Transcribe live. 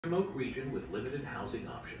Remote region with limited housing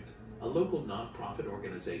options, a local nonprofit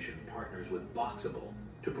organization partners with Boxable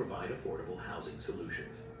to provide affordable housing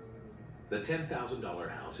solutions. The $10,000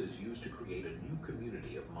 house is used to create a new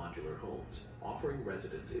community of modular homes, offering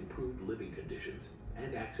residents improved living conditions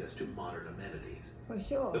and access to modern amenities. For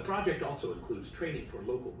sure. The project also includes training for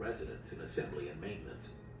local residents in assembly and maintenance,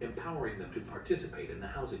 empowering them to participate in the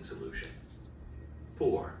housing solution.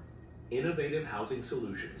 4. Innovative housing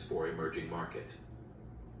solutions for emerging markets.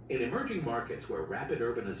 In emerging markets where rapid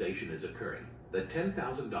urbanization is occurring, the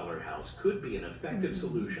 $10,000 house could be an effective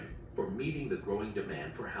solution for meeting the growing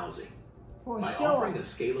demand for housing. By offering a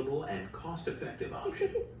scalable and cost-effective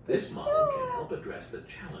option, this model can help address the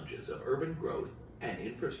challenges of urban growth and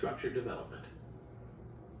infrastructure development.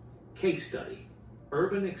 Case study: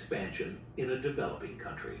 urban expansion in a developing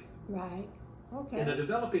country. Right. Okay. In a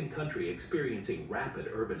developing country experiencing rapid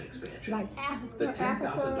urban expansion, like Africa, the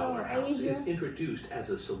 $10,000 house Asia is introduced as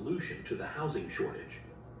a solution to the housing shortage.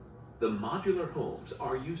 The modular homes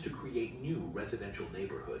are used to create new residential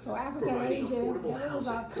neighborhoods, So Africa and providing Asia, affordable those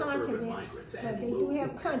are housing for urban continents, migrants but and they do have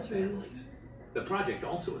low-income countries. families. The project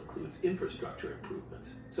also includes infrastructure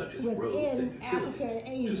improvements, such as Within roads and Africa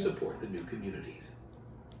and utilities, to Asia. support the new communities.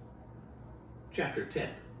 Chapter 10: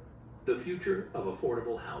 The Future of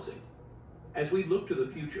Affordable Housing. As we look to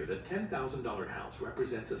the future, the $10,000 house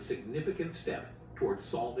represents a significant step towards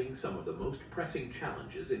solving some of the most pressing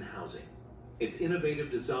challenges in housing. Its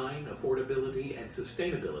innovative design, affordability, and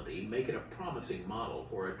sustainability make it a promising model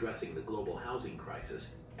for addressing the global housing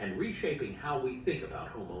crisis and reshaping how we think about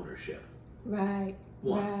home ownership. Right.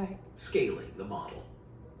 1. Right. Scaling the model.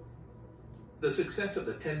 The success of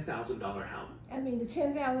the $10,000 house. I mean, the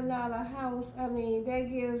 $10,000 house, I mean, that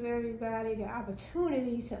gives everybody the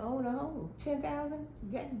opportunity to own a home. $10,000,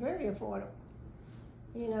 that's very affordable.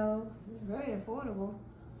 You know, it's very affordable.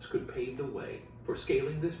 Could pave the way for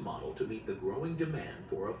scaling this model to meet the growing demand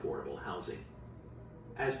for affordable housing.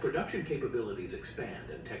 As production capabilities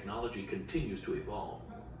expand and technology continues to evolve,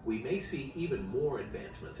 we may see even more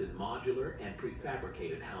advancements in modular and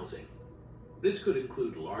prefabricated housing. This could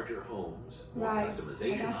include larger homes, more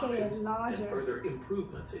customization options, and further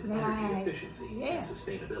improvements in energy efficiency and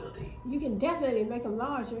sustainability. You can definitely make them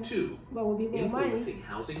larger. 2. But will be more Influencing money.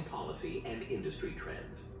 housing policy and industry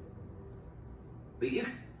trends.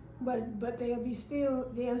 But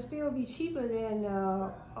they'll still be cheaper than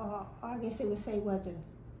I guess they would say what the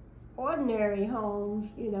ordinary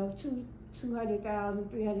homes, you know,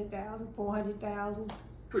 200,000, 300,000, 400,000.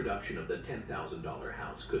 Production of the $10,000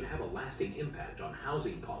 house could have a lasting impact on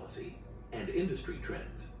housing policy and industry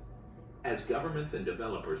trends. As governments and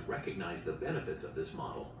developers recognize the benefits of this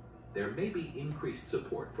model, there may be increased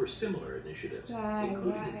support for similar initiatives,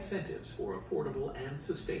 including incentives for affordable and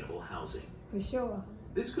sustainable housing. For sure.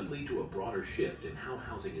 This could lead to a broader shift in how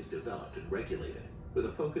housing is developed and regulated, with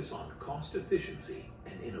a focus on cost efficiency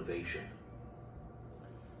and innovation.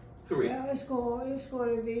 3. Well, it's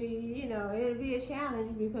going to be, you know, it'll be a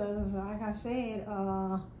challenge because, like I said,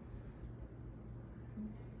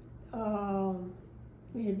 it'll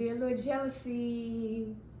be a little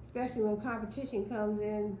jealousy, especially when competition comes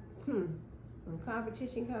in. When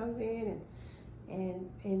competition comes in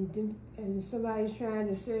and somebody's trying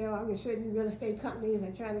to sell, I mean, certain real estate companies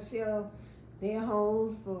are trying to sell their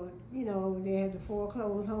homes for, you know, they have the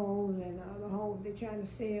foreclosed homes and the homes they're trying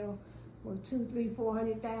to sell for 200,000, 300,000,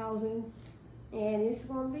 400,000, and it's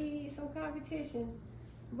going to be some competition.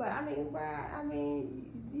 But I mean,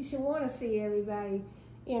 you should want to see everybody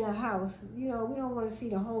in a house. You know, we don't want to see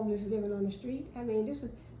the homeless living on the street. I mean, this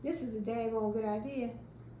is a daggone good idea,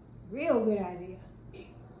 real good idea.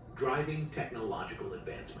 Driving technological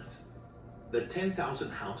advancements. The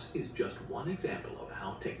 10,000 house is just one example of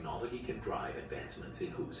how technology can drive advancements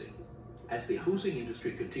in housing. As the housing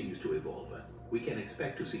industry continues to evolve, we can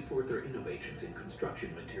expect to see further innovations in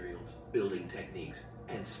construction materials, building techniques,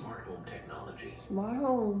 and smart home technology. Smart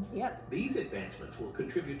homes, yep. These advancements will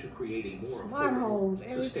contribute to creating more smart affordable, homes,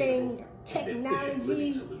 everything, sustainable, and efficient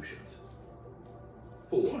living solutions.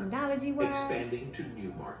 4. Technology-wise, expanding to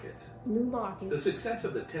new markets. New markets. The success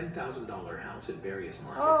of the $10,000 house in various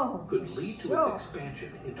markets could lead to its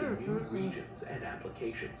expansion into new regions and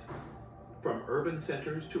applications. From urban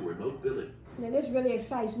centers to remote villages. Now this really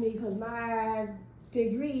excites me because my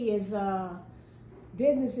degree is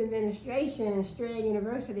business administration at Strayer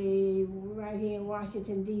University right here in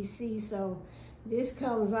Washington, D.C. So this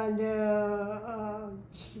comes under,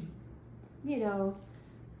 you know,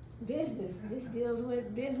 business. This deals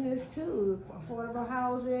with business too, affordable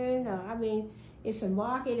housing. I mean, it's a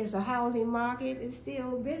market, it's a housing market. It's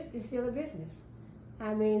still a business.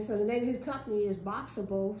 I mean, so the name of his company is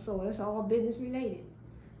Boxable, so it's all business related.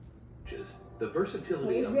 The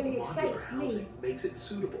versatility So of it really modular excites me. housing makes it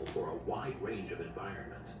suitable for a wide range of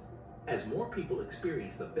environments. As more people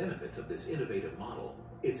experience the benefits of this innovative model,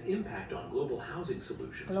 its impact on global housing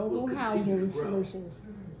solutions will Global continue to housing grow. solutions.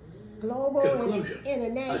 Global Conclusion. and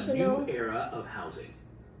international. A new era of housing.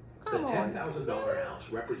 The Come on. $10,000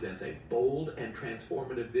 house represents a bold and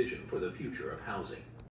transformative vision for the future of housing.